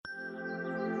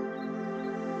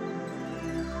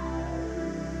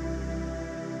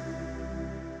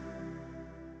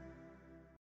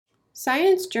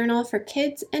Science Journal for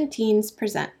Kids and Teens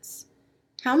presents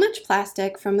How Much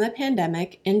Plastic from the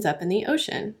Pandemic Ends Up in the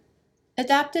Ocean?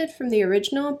 Adapted from the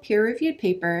original peer-reviewed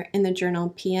paper in the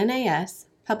journal PNAS,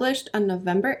 published on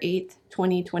November 8,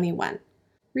 2021.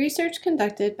 Research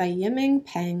conducted by Yiming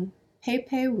Peng,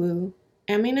 Pei Wu,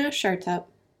 Amina Shartup,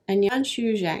 and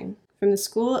Yanshu Zhang from the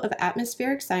School of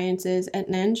Atmospheric Sciences at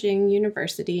Nanjing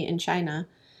University in China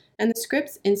and the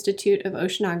Scripps Institute of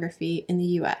Oceanography in the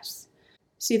U.S.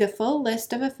 See the full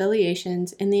list of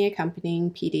affiliations in the accompanying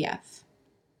PDF.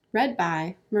 Read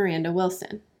by Miranda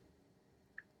Wilson.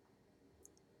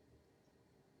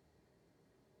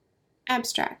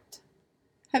 Abstract.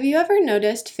 Have you ever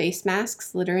noticed face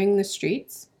masks littering the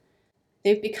streets?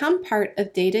 They've become part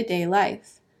of day-to-day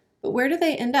life, but where do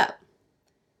they end up?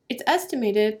 It's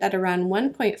estimated that around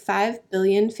 1.5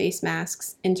 billion face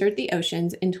masks entered the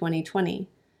oceans in 2020.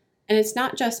 And it's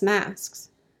not just masks.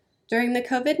 During the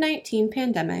COVID-19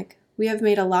 pandemic, we have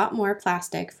made a lot more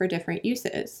plastic for different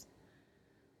uses.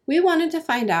 We wanted to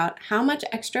find out how much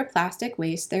extra plastic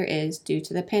waste there is due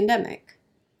to the pandemic.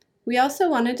 We also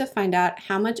wanted to find out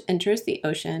how much enters the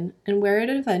ocean and where it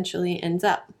eventually ends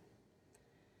up.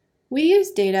 We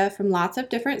used data from lots of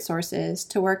different sources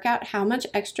to work out how much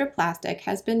extra plastic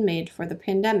has been made for the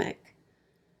pandemic.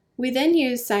 We then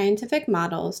used scientific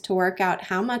models to work out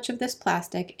how much of this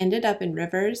plastic ended up in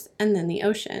rivers and then the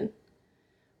ocean.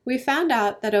 We found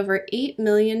out that over 8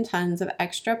 million tons of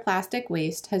extra plastic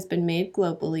waste has been made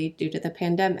globally due to the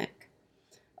pandemic.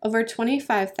 Over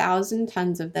 25,000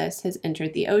 tons of this has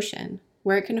entered the ocean,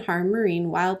 where it can harm marine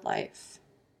wildlife.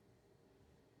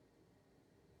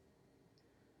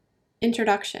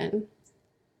 Introduction.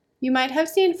 You might have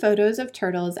seen photos of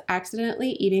turtles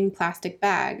accidentally eating plastic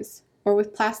bags, or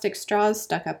with plastic straws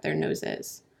stuck up their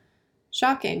noses.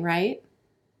 Shocking, right?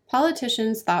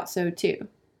 Politicians thought so too.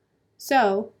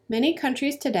 So, many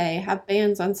countries today have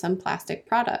bans on some plastic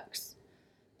products.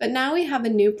 But now we have a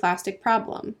new plastic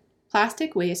problem,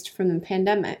 plastic waste from the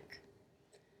pandemic.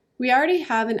 We already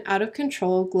have an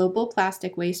out-of-control global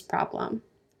plastic waste problem.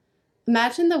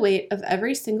 Imagine the weight of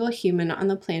every single human on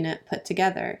the planet put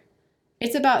together.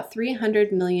 It's about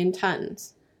 300 million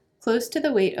tons, close to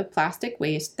the weight of plastic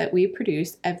waste that we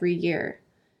produce every year.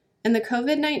 And the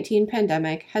COVID-19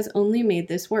 pandemic has only made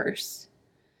this worse.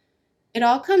 It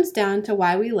all comes down to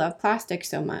why we love plastic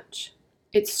so much.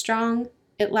 It's strong,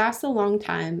 it lasts a long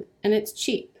time, and it's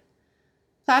cheap.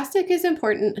 Plastic is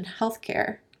important in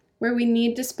healthcare, where we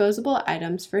need disposable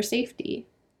items for safety.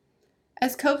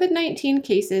 As COVID-19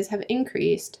 cases have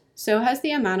increased, so has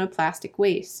the amount of plastic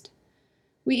waste.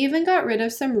 We even got rid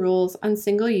of some rules on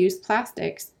single-use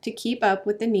plastics to keep up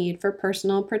with the need for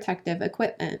personal protective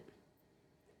equipment.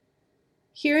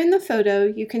 Here in the photo,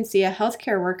 you can see a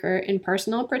healthcare worker in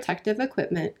personal protective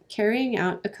equipment carrying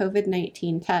out a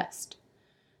COVID-19 test.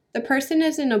 The person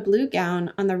is in a blue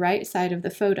gown on the right side of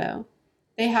the photo.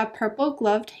 They have purple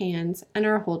gloved hands and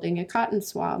are holding a cotton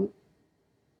swab.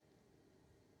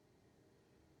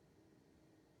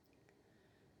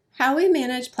 How we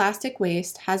manage plastic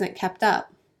waste hasn't kept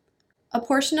up. A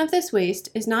portion of this waste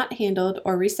is not handled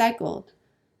or recycled.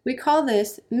 We call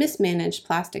this mismanaged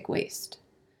plastic waste.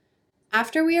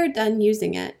 After we are done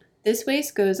using it, this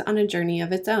waste goes on a journey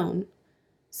of its own.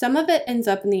 Some of it ends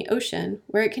up in the ocean,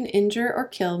 where it can injure or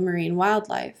kill marine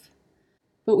wildlife.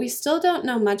 But we still don't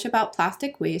know much about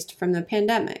plastic waste from the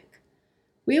pandemic.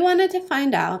 We wanted to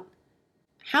find out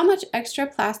how much extra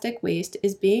plastic waste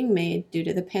is being made due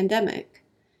to the pandemic,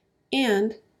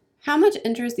 and how much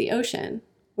enters the ocean.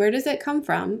 Where does it come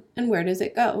from, and where does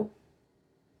it go?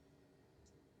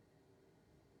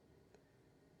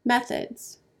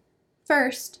 Methods.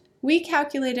 First, we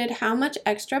calculated how much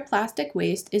extra plastic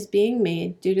waste is being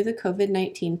made due to the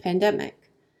COVID-19 pandemic.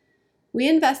 We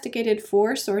investigated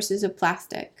 4 sources of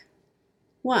plastic.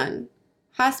 1.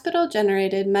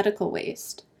 Hospital-generated medical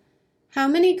waste. How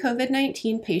many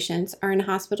COVID-19 patients are in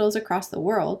hospitals across the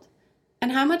world,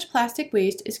 and how much plastic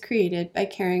waste is created by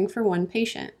caring for one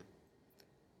patient?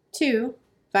 2.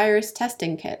 Virus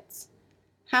testing kits.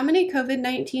 How many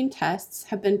COVID-19 tests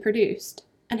have been produced,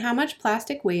 and how much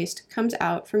plastic waste comes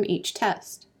out from each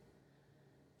test?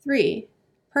 3.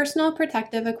 Personal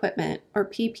protective equipment, or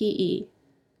PPE.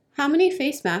 How many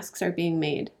face masks are being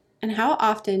made, and how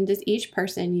often does each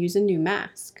person use a new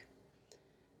mask?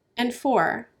 And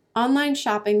 4. Online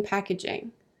shopping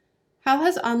packaging. How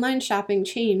has online shopping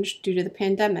changed due to the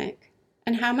pandemic,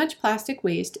 and how much plastic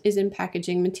waste is in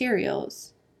packaging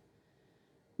materials?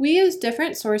 We use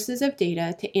different sources of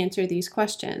data to answer these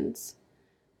questions.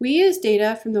 We use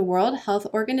data from the World Health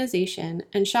Organization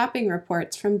and shopping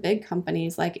reports from big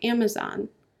companies like Amazon.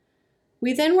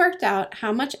 We then worked out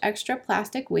how much extra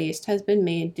plastic waste has been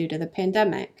made due to the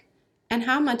pandemic, and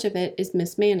how much of it is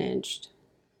mismanaged.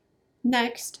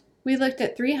 Next, we looked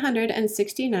at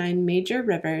 369 major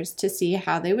rivers to see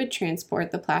how they would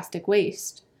transport the plastic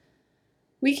waste.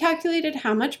 We calculated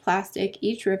how much plastic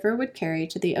each river would carry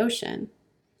to the ocean.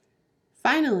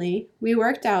 Finally, we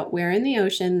worked out where in the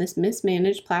ocean this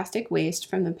mismanaged plastic waste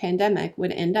from the pandemic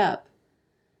would end up.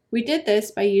 We did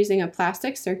this by using a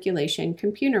plastic circulation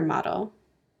computer model.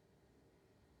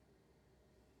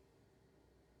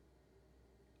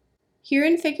 Here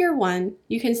in Figure 1,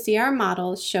 you can see our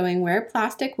models showing where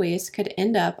plastic waste could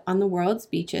end up on the world's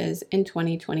beaches in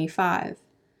 2025.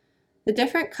 The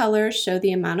different colors show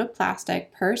the amount of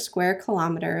plastic per square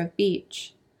kilometer of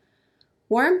beach.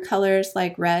 Warm colors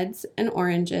like reds and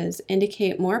oranges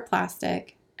indicate more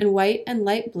plastic, and white and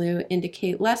light blue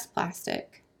indicate less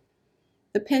plastic.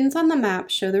 The pins on the map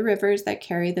show the rivers that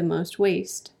carry the most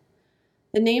waste.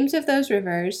 The names of those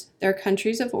rivers, their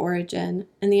countries of origin,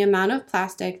 and the amount of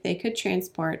plastic they could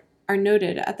transport are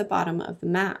noted at the bottom of the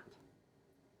map.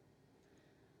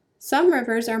 Some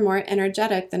rivers are more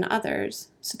energetic than others,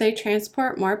 so they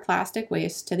transport more plastic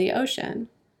waste to the ocean.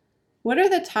 What are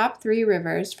the top 3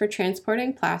 rivers for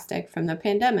transporting plastic from the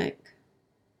pandemic?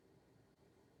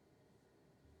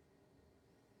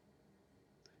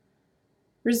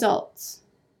 Results.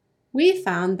 We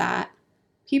found that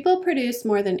people produced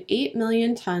more than 8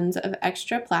 million tons of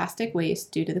extra plastic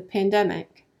waste due to the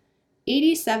pandemic.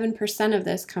 87% of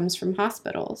this comes from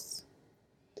hospitals.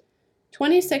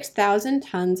 26,000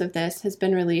 tons of this has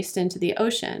been released into the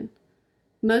ocean.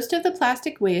 Most of the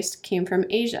plastic waste came from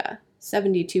Asia,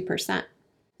 72%.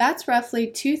 That's roughly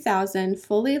 2,000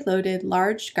 fully loaded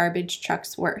large garbage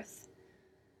trucks worth.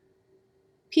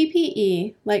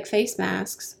 PPE, like face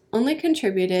masks, only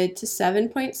contributed to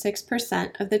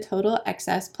 7.6% of the total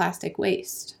excess plastic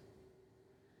waste.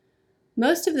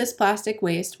 Most of this plastic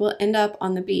waste will end up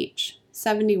on the beach,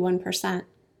 71%,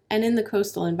 and in the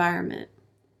coastal environment.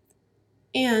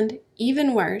 And,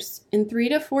 even worse, in 3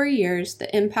 to 4 years,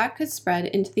 the impact could spread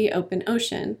into the open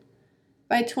ocean.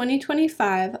 By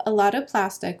 2025, a lot of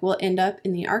plastic will end up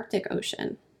in the Arctic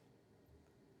Ocean.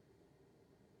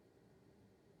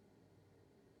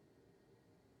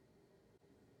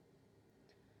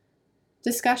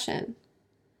 Discussion.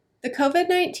 The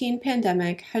COVID-19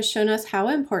 pandemic has shown us how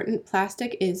important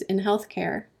plastic is in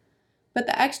healthcare, but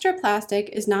the extra plastic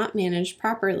is not managed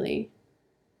properly.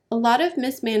 A lot of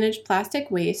mismanaged plastic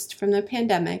waste from the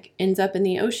pandemic ends up in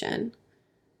the ocean.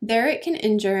 There it can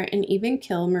injure and even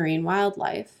kill marine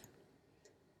wildlife.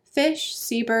 Fish,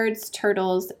 seabirds,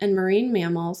 turtles, and marine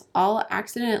mammals all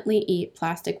accidentally eat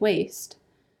plastic waste.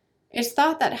 It's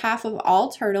thought that half of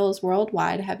all turtles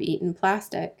worldwide have eaten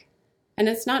plastic. And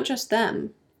it's not just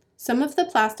them. Some of the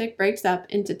plastic breaks up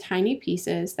into tiny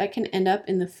pieces that can end up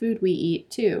in the food we eat,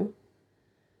 too.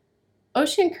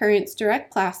 Ocean currents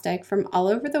direct plastic from all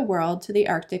over the world to the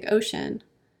Arctic Ocean.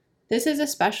 This is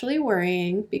especially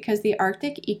worrying because the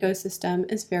Arctic ecosystem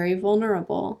is very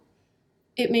vulnerable.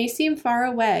 It may seem far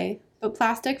away, but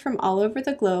plastic from all over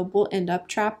the globe will end up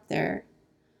trapped there.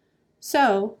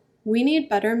 So, we need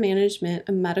better management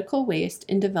of medical waste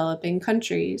in developing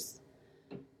countries.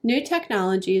 New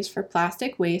technologies for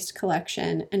plastic waste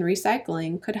collection and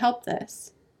recycling could help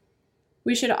this.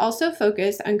 We should also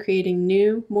focus on creating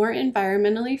new, more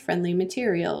environmentally friendly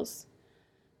materials.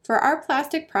 For our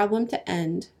plastic problem to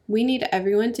end, we need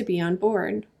everyone to be on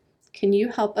board. Can you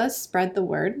help us spread the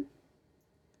word?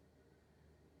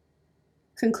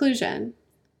 Conclusion.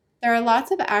 There are lots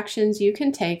of actions you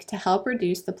can take to help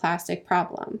reduce the plastic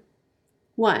problem.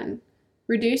 1.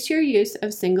 Reduce your use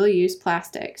of single-use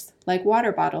plastics, like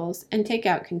water bottles and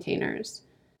takeout containers.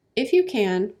 If you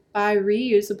can, buy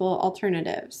reusable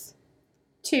alternatives.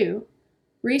 2.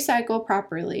 Recycle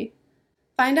properly.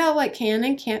 Find out what can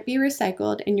and can't be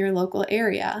recycled in your local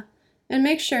area, and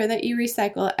make sure that you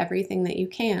recycle everything that you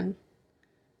can.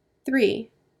 3.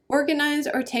 Organize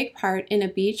or take part in a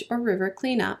beach or river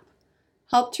cleanup.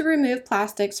 Help to remove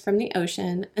plastics from the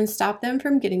ocean and stop them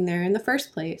from getting there in the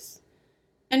first place.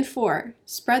 And 4,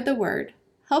 spread the word.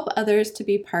 Help others to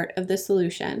be part of the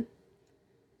solution.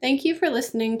 Thank you for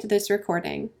listening to this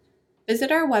recording.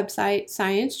 Visit our website,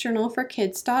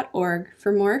 sciencejournalforkids.org,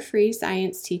 for more free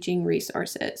science teaching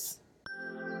resources.